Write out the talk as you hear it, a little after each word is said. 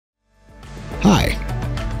Hi,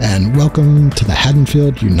 and welcome to the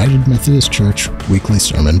Haddonfield United Methodist Church Weekly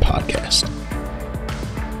Sermon Podcast.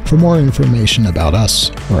 For more information about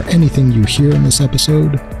us or anything you hear in this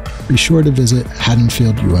episode, be sure to visit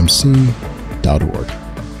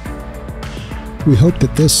haddonfieldumc.org. We hope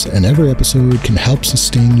that this and every episode can help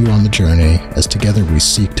sustain you on the journey as together we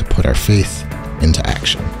seek to put our faith into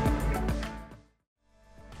action.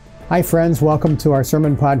 Hi friends, welcome to our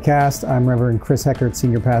sermon podcast. I'm Reverend Chris Heckert,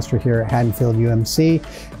 Senior Pastor here at Haddonfield UMC.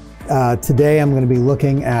 Today I'm going to be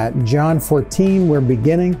looking at John 14. We're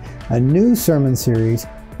beginning a new sermon series,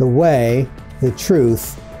 The Way, the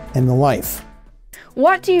Truth, and the Life.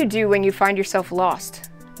 What do you do when you find yourself lost,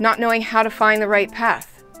 not knowing how to find the right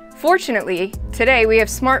path? Fortunately, today we have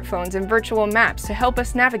smartphones and virtual maps to help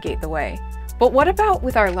us navigate the way. But what about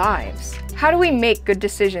with our lives? How do we make good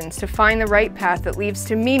decisions to find the right path that leads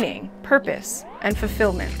to meaning, purpose, and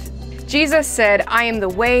fulfillment? Jesus said, "I am the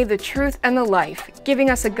way, the truth, and the life,"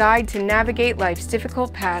 giving us a guide to navigate life's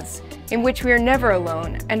difficult paths in which we are never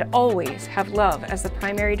alone and always have love as the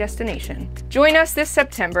primary destination. Join us this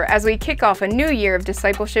September as we kick off a new year of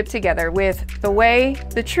discipleship together with The Way,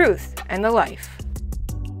 the Truth, and the Life.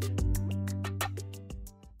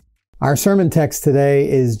 Our sermon text today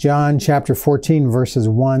is John chapter 14, verses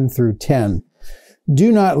 1 through 10.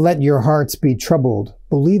 Do not let your hearts be troubled.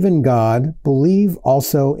 Believe in God, believe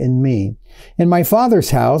also in me. In my Father's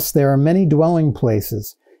house there are many dwelling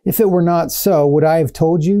places. If it were not so, would I have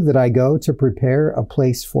told you that I go to prepare a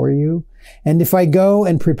place for you? And if I go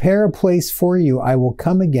and prepare a place for you, I will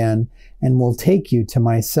come again and will take you to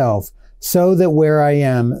myself, so that where I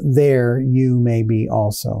am, there you may be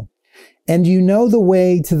also. And you know the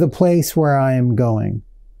way to the place where I am going.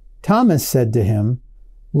 Thomas said to him,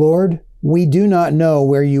 Lord, we do not know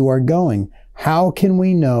where you are going. How can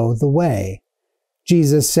we know the way?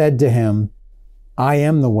 Jesus said to him, I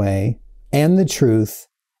am the way and the truth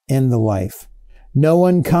and the life. No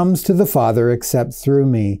one comes to the Father except through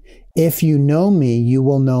me. If you know me, you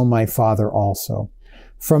will know my Father also.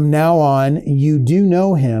 From now on, you do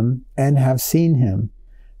know him and have seen him.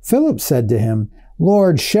 Philip said to him,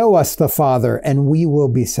 Lord, show us the Father, and we will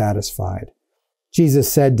be satisfied. Jesus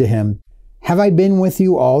said to him, Have I been with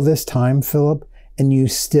you all this time, Philip, and you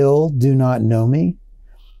still do not know me?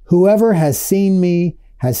 Whoever has seen me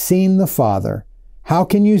has seen the Father. How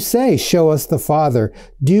can you say, Show us the Father?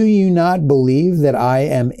 Do you not believe that I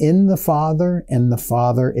am in the Father, and the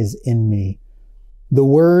Father is in me? The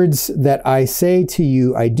words that I say to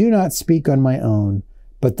you, I do not speak on my own,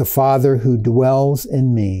 but the Father who dwells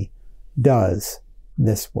in me does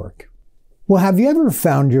this work. Well, have you ever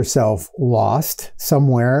found yourself lost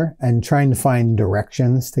somewhere and trying to find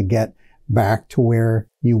directions to get back to where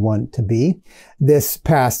you want to be? This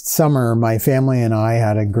past summer, my family and I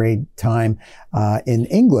had a great time in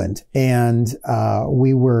England, and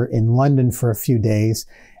we were in London for a few days.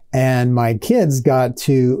 And my kids got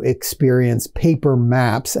to experience paper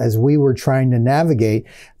maps as we were trying to navigate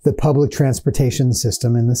the public transportation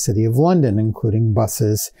system in the city of London, including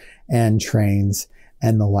buses and trains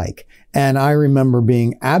and the like. And I remember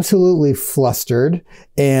being absolutely flustered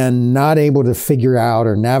and not able to figure out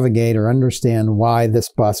or navigate or understand why this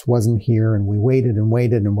bus wasn't here. And we waited and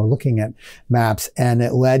waited and we're looking at maps. And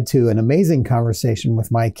it led to an amazing conversation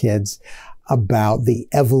with my kids about the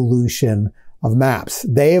evolution of maps.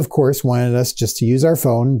 They, of course, wanted us just to use our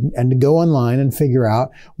phone and to go online and figure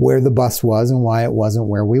out where the bus was and why it wasn't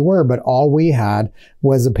where we were. But all we had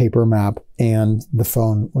was a paper map, and the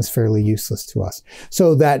phone was fairly useless to us.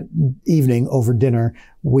 So that evening over dinner,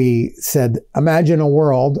 we said, imagine a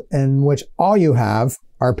world in which all you have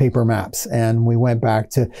are paper maps. And we went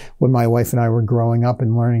back to when my wife and I were growing up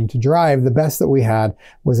and learning to drive. The best that we had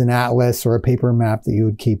was an atlas or a paper map that you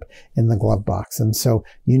would keep in the glove box. And so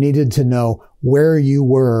you needed to know where you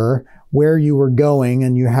were going,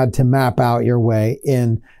 and you had to map out your way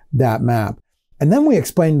in that map. And then we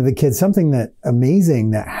explained to the kids something that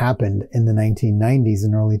amazing that happened in the 1990s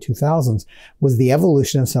and early 2000s was the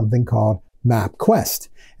evolution of something called MapQuest.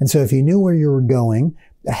 And so if you knew where you were going,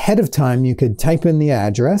 ahead of time, you could type in the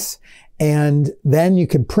address, and then you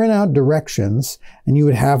could print out directions, and you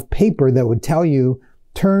would have paper that would tell you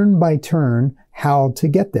turn by turn how to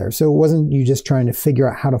get there. So it wasn't you just trying to figure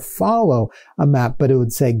out how to follow a map, but it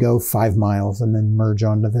would say go 5 miles and then merge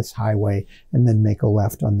onto this highway and then make a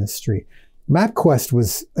left on this street. MapQuest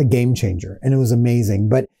was a game changer, and it was amazing.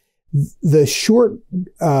 But the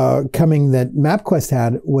shortcoming that MapQuest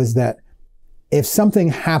had was that if something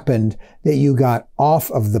happened that you got off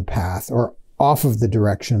of the path or off of the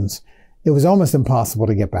directions, it was almost impossible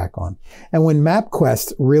to get back on. And when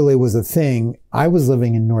MapQuest really was a thing, I was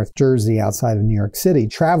living in North Jersey outside of New York City,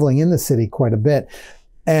 traveling in the city quite a bit.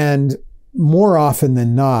 And more often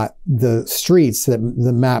than not, the streets that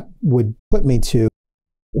the map would put me to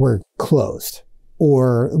were closed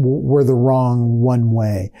or were the wrong one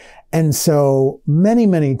way. And so many,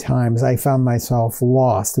 many times I found myself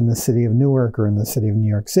lost in the city of Newark or in the city of New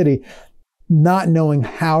York City, not knowing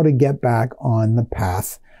how to get back on the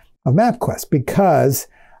path of MapQuest because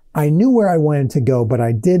I knew where I wanted to go, but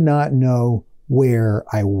I did not know where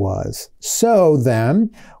I was. So then,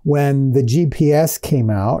 when the GPS came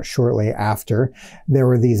out shortly after, there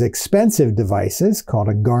were these expensive devices called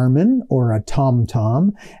a Garmin or a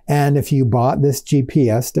TomTom. And if you bought this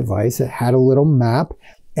GPS device, it had a little map.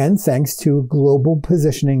 And thanks to a global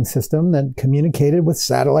positioning system that communicated with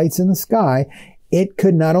satellites in the sky, it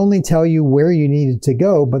could not only tell you where you needed to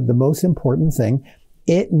go, but the most important thing,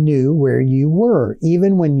 it knew where you were,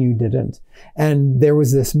 even when you didn't. And there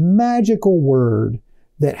was this magical word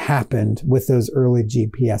that happened with those early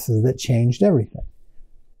GPSs that changed everything.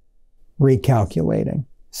 Recalculating.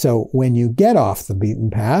 So when you get off the beaten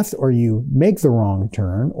path, or you make the wrong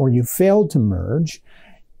turn, or you fail to merge,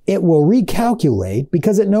 it will recalculate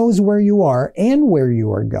because it knows where you are and where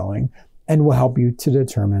you are going and will help you to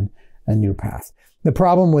determine a new path. The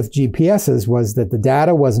problem with GPSs was that the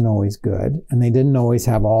data wasn't always good and they didn't always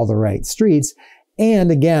have all the right streets.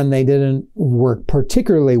 And again, they didn't work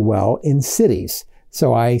particularly well in cities.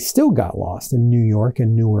 So I still got lost in New York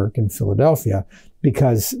and Newark and Philadelphia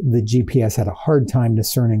because the GPS had a hard time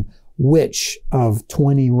discerning which of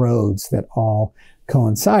 20 roads that all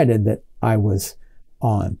coincided that I was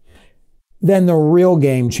on. Then the real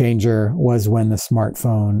game changer was when the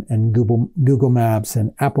smartphone and Google Maps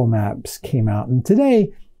and Apple Maps came out. And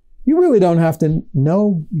today, you really don't have to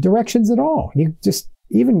know directions at all. You just,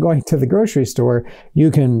 even going to the grocery store, you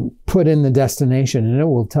can put in the destination and it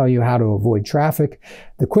will tell you how to avoid traffic,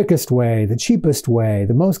 the quickest way, the cheapest way,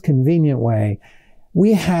 the most convenient way.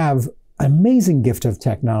 We have an amazing gift of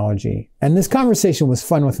technology. And this conversation was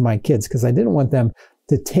fun with my kids because I didn't want them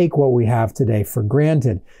to take what we have today for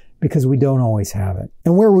granted, because we don't always have it.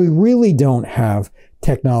 And where we really don't have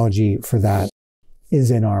technology for that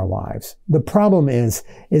is in our lives. The problem is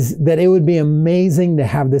that it would be amazing to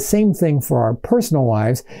have the same thing for our personal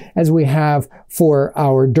lives as we have for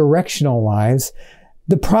our directional lives.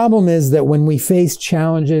 The problem is that when we face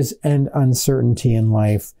challenges and uncertainty in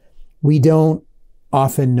life, we don't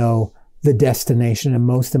often know the destination. And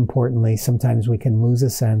most importantly, sometimes we can lose a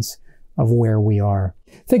sense of where we are.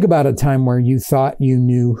 Think about a time where you thought you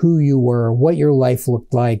knew who you were, what your life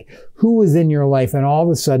looked like, who was in your life, and all of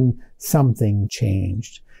a sudden something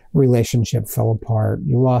changed. Relationship fell apart,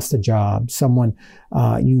 you lost a job, someone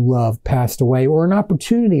you loved passed away, or an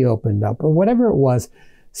opportunity opened up, or whatever it was.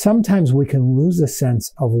 Sometimes we can lose a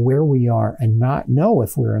sense of where we are and not know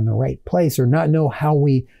if we're in the right place or not know how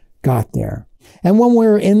we got there. And when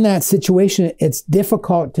we're in that situation, it's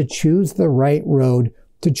difficult to choose the right road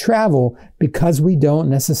to travel because we don't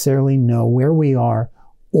necessarily know where we are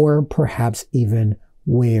or perhaps even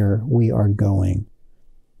where we are going.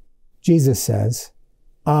 Jesus says,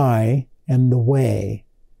 I am the way,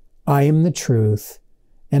 I am the truth,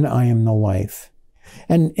 and I am the life.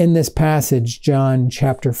 And in this passage, John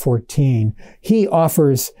chapter 14, he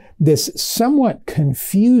offers this somewhat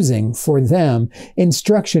confusing for them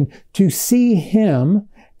instruction to see him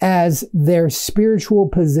as their spiritual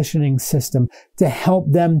positioning system to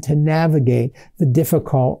help them to navigate the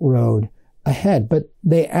difficult road ahead. But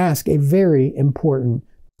they ask a very important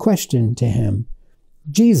question to him.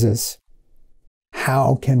 Jesus,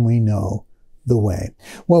 how can we know the way?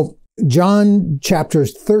 Well, John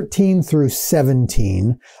chapters 13 through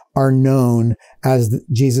 17 are known as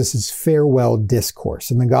Jesus' farewell discourse.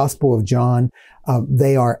 In the Gospel of John,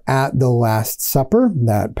 they are at the Last Supper,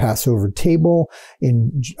 that Passover table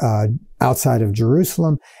in outside of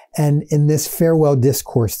Jerusalem. And in this farewell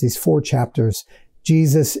discourse, these 4 chapters,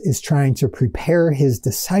 Jesus is trying to prepare his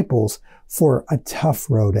disciples for a tough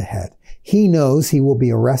road ahead. He knows he will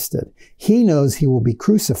be arrested. He knows he will be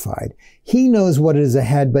crucified. He knows what is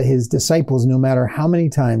ahead, but his disciples, no matter how many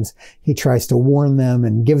times he tries to warn them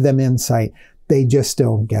and give them insight, they just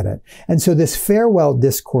don't get it. And so this farewell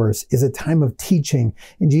discourse is a time of teaching,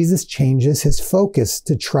 and Jesus changes his focus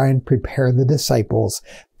to try and prepare the disciples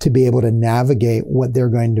to be able to navigate what they're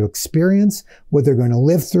going to experience, what they're going to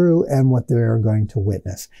live through, and what they're going to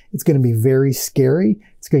witness. It's going to be very scary.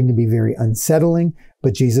 It's going to be very unsettling.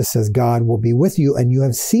 But Jesus says, God will be with you, and you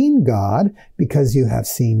have seen God because you have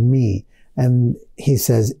seen me. And he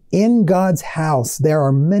says, in God's house, there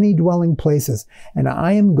are many dwelling places, and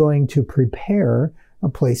I am going to prepare a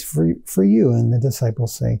place for you. And the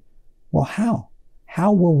disciples say, well, how?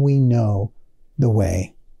 How will we know the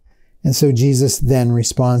way? And so Jesus then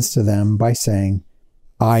responds to them by saying,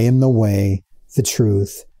 I am the way, the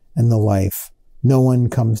truth, and the life. No one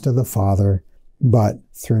comes to the Father but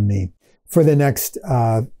through me. For the next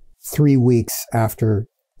 3 weeks after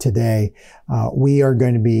today, we are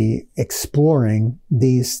going to be exploring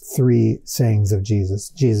these three sayings of Jesus.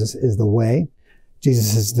 Jesus is the way,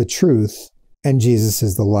 Jesus is the truth, and Jesus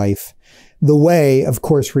is the life. The way, of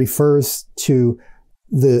course, refers to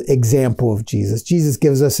the example of Jesus. Jesus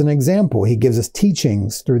gives us an example. He gives us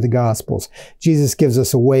teachings through the Gospels. Jesus gives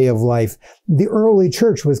us a way of life. The early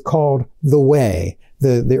church was called the way,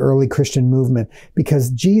 the early Christian movement, because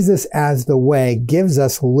Jesus as the way gives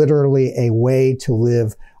us literally a way to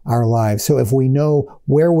live our lives. So if we know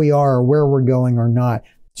where we are or where we're going or not,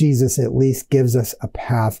 Jesus at least gives us a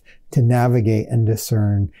path to navigate and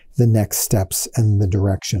discern the next steps and the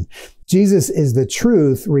direction. Jesus is the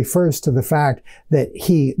truth refers to the fact that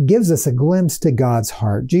he gives us a glimpse to God's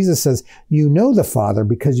heart. Jesus says, you know the Father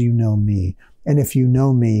because you know me. And if you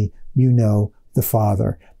know me, you know the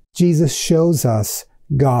Father. Jesus shows us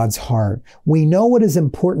God's heart. We know what is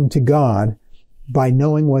important to God by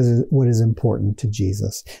knowing what is important to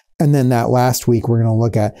Jesus. And then that last week, we're going to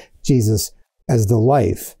look at Jesus as the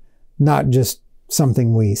life, not just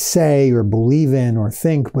something we say or believe in or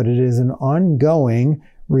think, but it is an ongoing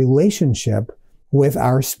relationship with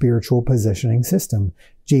our spiritual positioning system.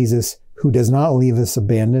 Jesus, who does not leave us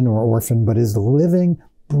abandoned or orphaned, but is living,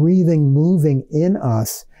 breathing, moving in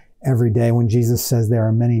us every day. When Jesus says there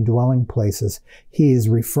are many dwelling places, he is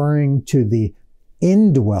referring to the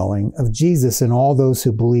indwelling of Jesus and all those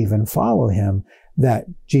who believe and follow him, that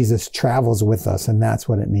Jesus travels with us, and that's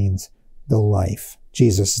what it means, the life.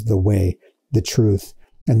 Jesus is the way, the truth,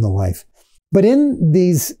 and the life. But in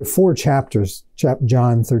these 4 chapters,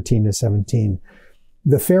 John 13 to 17,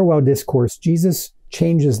 the farewell discourse, Jesus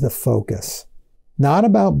changes the focus, not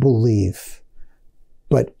about belief,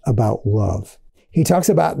 but about love. He talks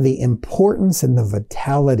about the importance and the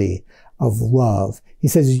vitality of love. He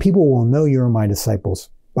says, people will know you are my disciples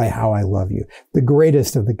by how I love you. The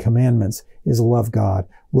greatest of the commandments is love God,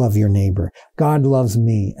 love your neighbor. God loves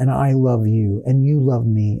me, and I love you, and you love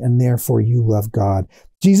me, and therefore you love God.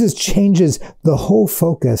 Jesus changes the whole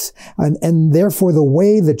focus, and therefore the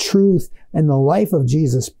way, the truth, and the life of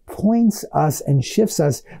Jesus points us and shifts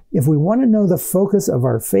us. If we want to know the focus of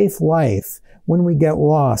our faith life when we get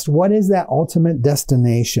lost, what is that ultimate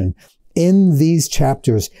destination? In these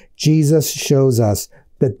chapters, Jesus shows us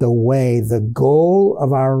that the way, the goal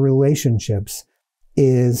of our relationships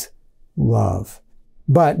is love.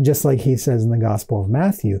 But just like he says in the Gospel of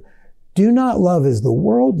Matthew, do not love as the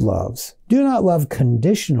world loves. Do not love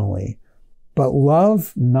conditionally, but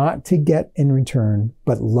love not to get in return,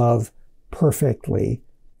 but love perfectly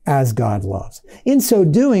as God loves. In so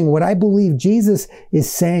doing, what I believe Jesus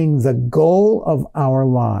is saying, the goal of our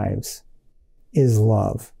lives is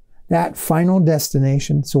love. That final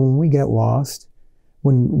destination. So when we get lost,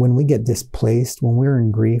 when we get displaced, when we're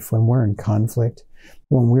in grief, when we're in conflict,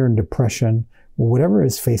 when we're in depression, whatever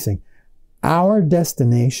is facing, our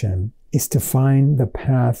destination is to find the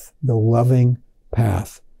path, the loving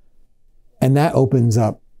path. And that opens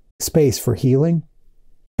up space for healing.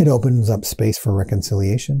 It opens up space for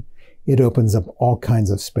reconciliation. It opens up all kinds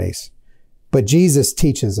of space. But Jesus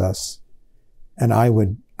teaches us, and I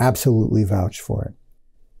would absolutely vouch for it,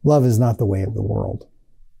 love is not the way of the world,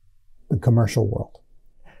 the commercial world,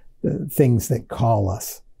 the things that call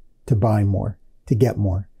us to buy more, to get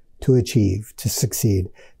more, to achieve, to succeed,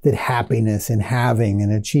 that happiness in having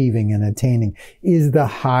and achieving and attaining is the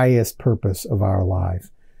highest purpose of our life.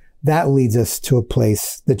 That leads us to a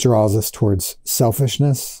place that draws us towards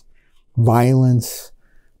selfishness, violence,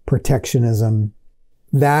 protectionism.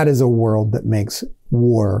 That is a world that makes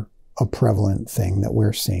war a prevalent thing that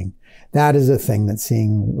we're seeing. That is a thing that's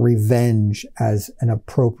seeing revenge as an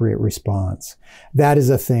appropriate response. That is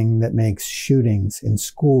a thing that makes shootings in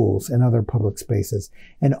schools and other public spaces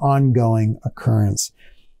an ongoing occurrence.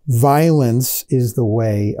 Violence is the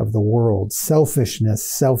way of the world. Selfishness,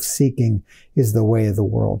 self-seeking is the way of the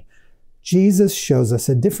world. Jesus shows us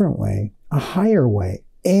a different way, a higher way,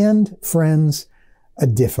 and, friends, a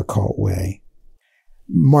difficult way.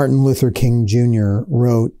 Martin Luther King Jr.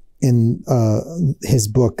 wrote in his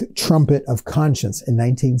book, Trumpet of Conscience, in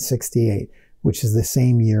 1968, which is the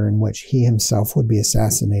same year in which he himself would be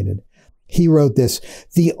assassinated. He wrote this: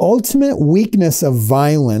 "The ultimate weakness of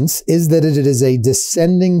violence is that it is a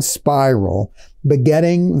descending spiral,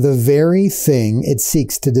 begetting the very thing it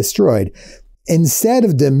seeks to destroy. Instead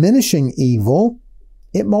of diminishing evil,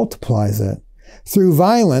 it multiplies it. Through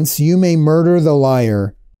violence, you may murder the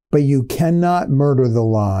liar, but you cannot murder the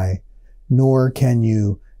lie, nor can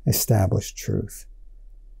you establish truth."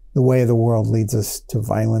 The way of the world leads us to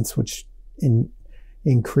violence, which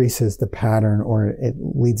increases the pattern, or it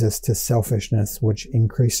leads us to selfishness, which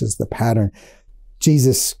increases the pattern.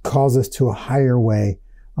 Jesus calls us to a higher way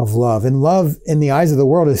of love. And love, in the eyes of the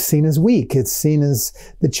world, is seen as weak. It's seen as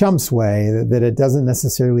the chump's way, that it doesn't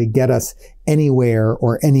necessarily get us anywhere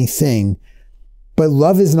or anything. But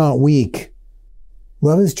love is not weak.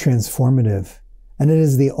 Love is transformative. And it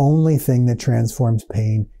is the only thing that transforms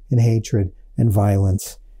pain and hatred and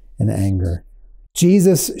violence and anger.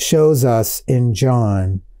 Jesus shows us in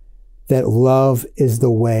John that love is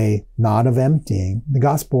the way not of emptying. The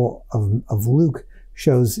Gospel of Luke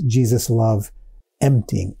shows Jesus' love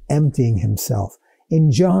emptying himself.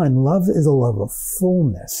 In John, love is a love of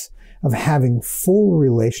fullness, of having full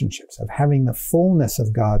relationships, of having the fullness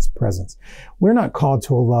of God's presence. We're not called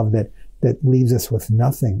to a love that leaves us with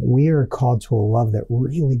nothing. We are called to a love that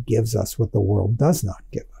really gives us what the world does not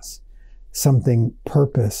give us. Something,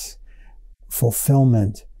 purpose,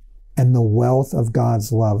 fulfillment, and the wealth of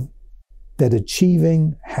God's love that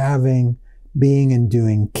achieving, having, being, and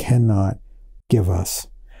doing cannot give us.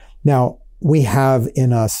 Now, we have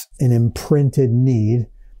in us an imprinted need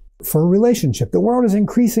for a relationship. The world is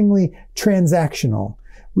increasingly transactional.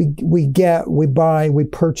 We get, we buy, we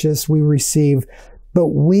purchase, we receive, but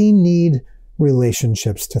we need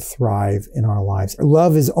relationships to thrive in our lives.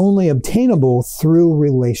 Love is only obtainable through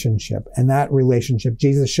relationship, and that relationship,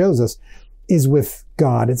 Jesus shows us, is with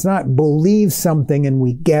God. It's not believe something and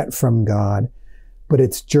we get from God, but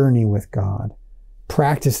it's journey with God.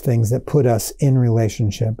 Practice things that put us in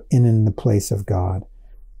relationship and in the place of God.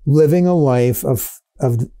 Living a life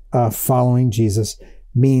of following Jesus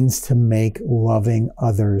means to make loving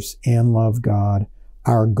others and love God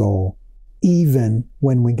our goal, even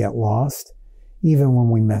when we get lost, even when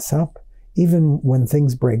we mess up, even when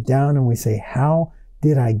things break down and we say, how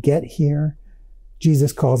did I get here?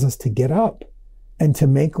 Jesus calls us to get up and to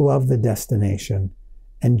make love the destination.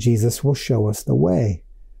 And Jesus will show us the way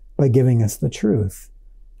by giving us the truth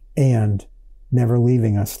and never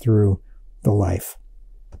leaving us through the life.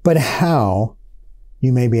 But how,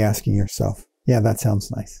 you may be asking yourself, yeah, that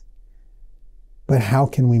sounds nice. But how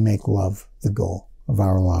can we make love the goal of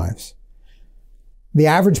our lives? The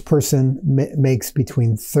average person makes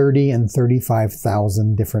between 30 and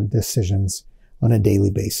 35,000 different decisions on a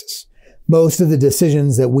daily basis. Most of the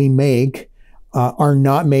decisions that we make are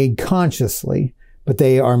not made consciously, but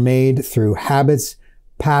they are made through habits,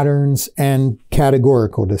 patterns, and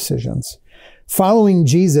categorical decisions. Following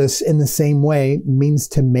Jesus in the same way means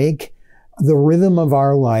to make the rhythm of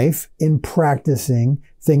our life in practicing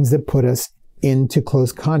things that put us into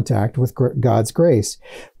close contact with God's grace.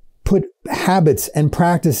 Put habits and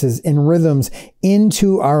practices and rhythms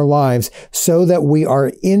into our lives so that we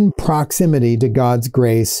are in proximity to God's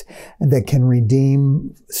grace that can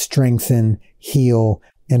redeem, strengthen, heal,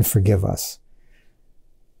 and forgive us.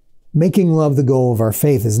 Making love the goal of our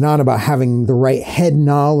faith is not about having the right head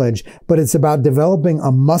knowledge, but it's about developing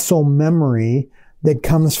a muscle memory that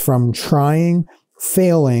comes from trying,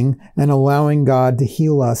 failing, and allowing God to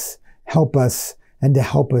heal us, help us, and to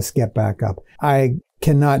help us get back up. I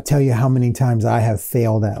cannot tell you how many times I have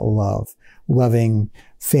failed at loving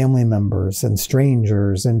family members and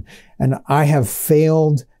strangers. And I have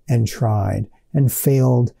failed and tried and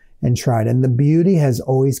failed and tried. And the beauty has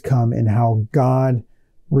always come in how God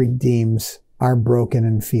redeems our broken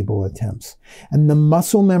and feeble attempts. And the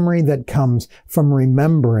muscle memory that comes from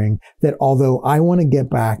remembering that although I want to get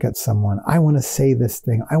back at someone, I want to say this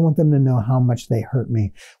thing, I want them to know how much they hurt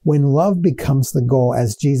me. When love becomes the goal,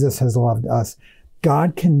 as Jesus has loved us,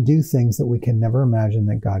 God can do things that we can never imagine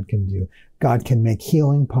that God can do. God can make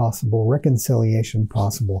healing possible, reconciliation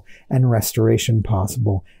possible, and restoration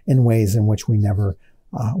possible in ways in which we never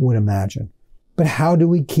would imagine. But how do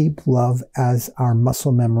we keep love as our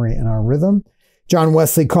muscle memory and our rhythm? John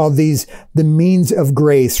Wesley called these the means of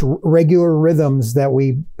grace, regular rhythms that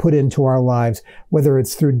we put into our lives, whether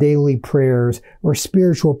it's through daily prayers or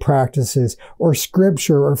spiritual practices or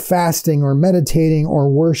scripture or fasting or meditating or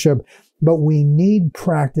worship. But we need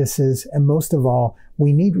practices, and most of all,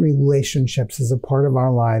 we need relationships as a part of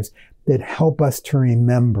our lives that help us to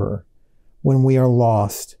remember when we are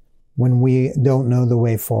lost, when we don't know the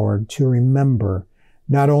way forward, to remember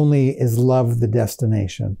not only is love the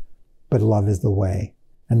destination, but love is the way.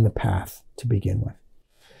 and the path to begin with.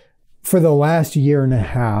 For the last year and a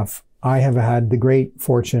half, I have had the great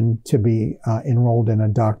fortune to be enrolled in a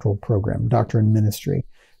doctoral program, doctorate in ministry,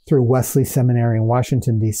 through Wesley Seminary in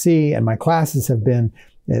Washington, D.C., and my classes have been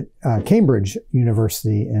at Cambridge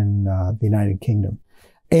University in the United Kingdom.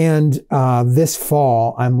 And this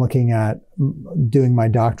fall, I'm looking at doing my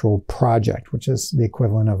doctoral project, which is the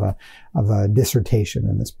equivalent of a dissertation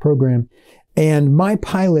in this program. And my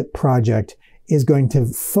pilot project is going to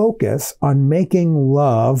focus on making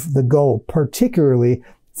love the goal, particularly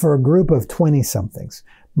for a group of 20-somethings.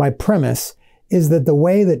 My premise is that the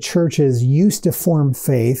way that churches used to form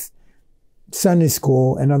faith, Sunday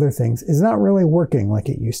school and other things, is not really working like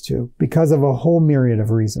it used to because of a whole myriad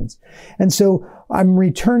of reasons. And so I'm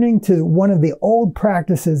returning to one of the old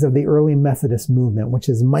practices of the early Methodist movement, which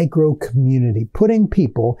is micro-community, putting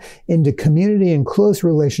people into community and close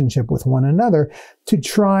relationship with one another to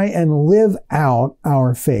try and live out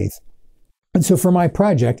our faith. And so for my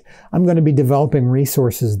project, I'm going to be developing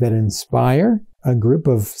resources that inspire a group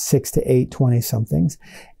of 6 to 8 20-somethings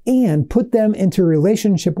and put them into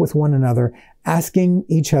relationship with one another, asking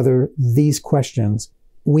each other these questions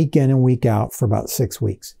week in and week out for about 6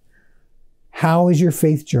 weeks. How is your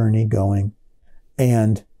faith journey going?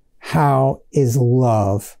 And how is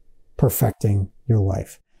love perfecting your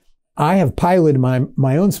life? I have piloted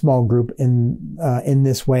my own small group in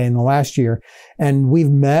this way in the last year, and we've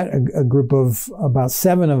met a group of about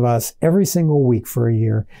 7 of us every single week for a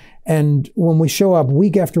year. And when we show up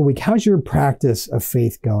week after week, how's your practice of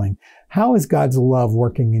faith going? How is God's love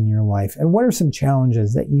working in your life? And what are some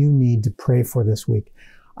challenges that you need to pray for this week?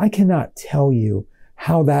 I cannot tell you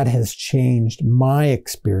how that has changed my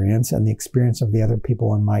experience and the experience of the other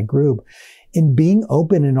people in my group in being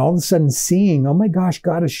open and all of a sudden seeing, oh my gosh,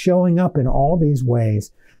 God is showing up in all these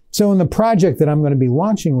ways. So in the project that I'm going to be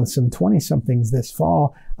launching with some 20-somethings this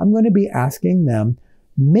fall, I'm going to be asking them,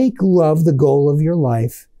 make love the goal of your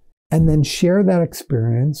life, and then share that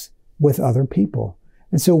experience with other people.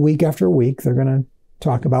 And so week after week, they're going to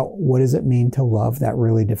talk about what does it mean to love that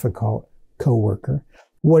really difficult coworker?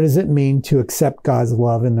 What does it mean to accept God's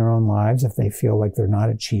love in their own lives if they feel like they're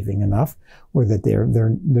not achieving enough or that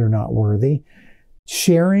they're not worthy?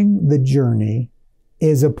 Sharing the journey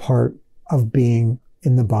is a part of being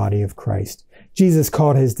in the body of Christ. Jesus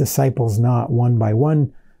called his disciples not one by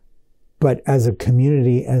one, but as a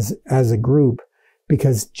community, as a group,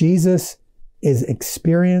 because Jesus is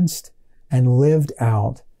experienced and lived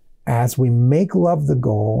out as we make love the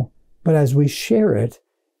goal, but as we share it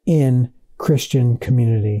in Christian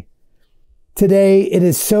community. Today, it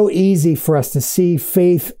is so easy for us to see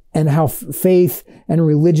faith and how faith and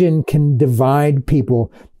religion can divide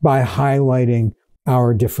people by highlighting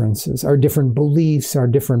our differences, our different beliefs, our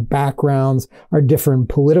different backgrounds, our different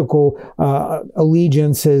political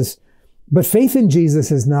allegiances. But faith in Jesus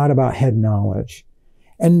is not about head knowledge.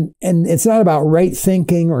 And it's not about right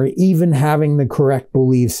thinking or even having the correct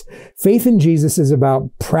beliefs. Faith in Jesus is about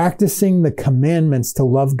practicing the commandments to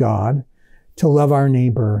love God, to love our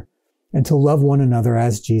neighbor, and to love one another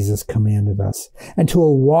as Jesus commanded us, and to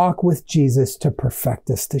walk with Jesus to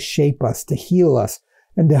perfect us, to shape us, to heal us,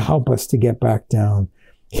 and to help us to get back down.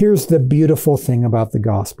 Here's the beautiful thing about the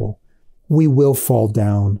gospel. We will fall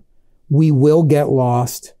down. We will get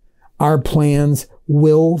lost. Our plans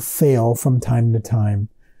will fail from time to time,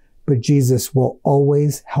 but Jesus will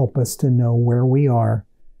always help us to know where we are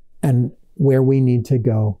and where we need to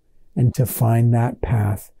go and to find that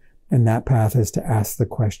path. And that path is to ask the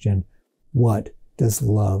question, what does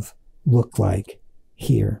love look like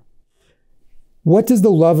here? What does the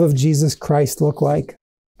love of Jesus Christ look like?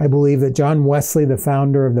 I believe that John Wesley, the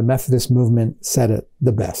founder of the Methodist movement, said it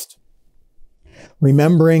the best.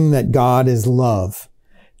 Remembering that God is love,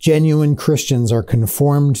 genuine Christians are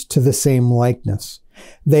conformed to the same likeness.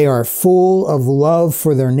 They are full of love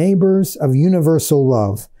for their neighbors, of universal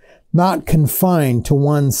love, not confined to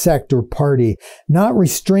one sect or party, not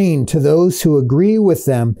restrained to those who agree with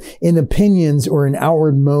them in opinions or in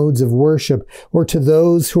outward modes of worship, or to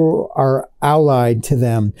those who are allied to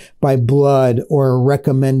them by blood or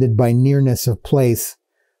recommended by nearness of place.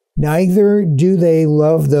 Neither do they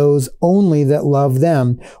love those only that love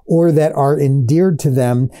them, or that are endeared to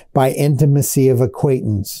them by intimacy of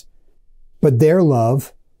acquaintance. But their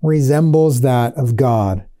love resembles that of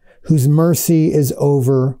God, whose mercy is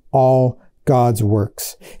over all God's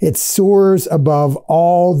works. It soars above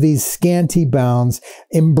all these scanty bounds,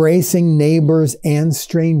 embracing neighbors and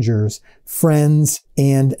strangers, friends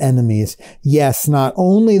and enemies. Yes, not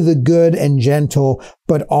only the good and gentle,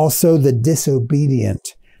 but also the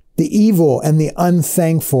disobedient, the evil and the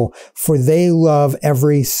unthankful, for they love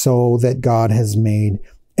every soul that God has made,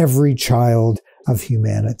 every child of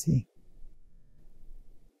humanity.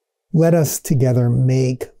 Let us together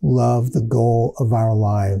make love the goal of our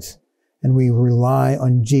lives, and we rely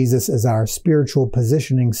on Jesus as our spiritual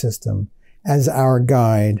positioning system, as our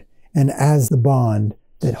guide, and as the bond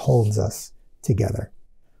that holds us together.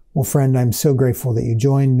 Well, friend, I'm so grateful that you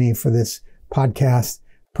joined me for this podcast.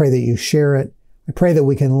 Pray that you share it. I pray that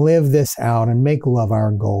we can live this out and make love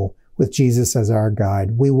our goal with Jesus as our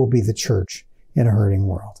guide. We will be the church in a hurting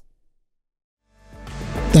world.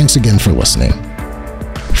 Thanks again for listening.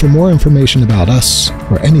 For more information about us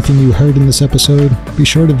or anything you heard in this episode, be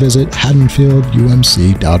sure to visit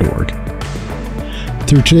haddonfieldumc.org.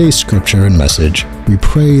 Through today's scripture and message, we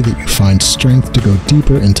pray that you find strength to go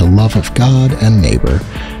deeper into love of God and neighbor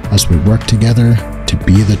as we work together to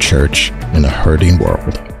be the church in a hurting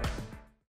world.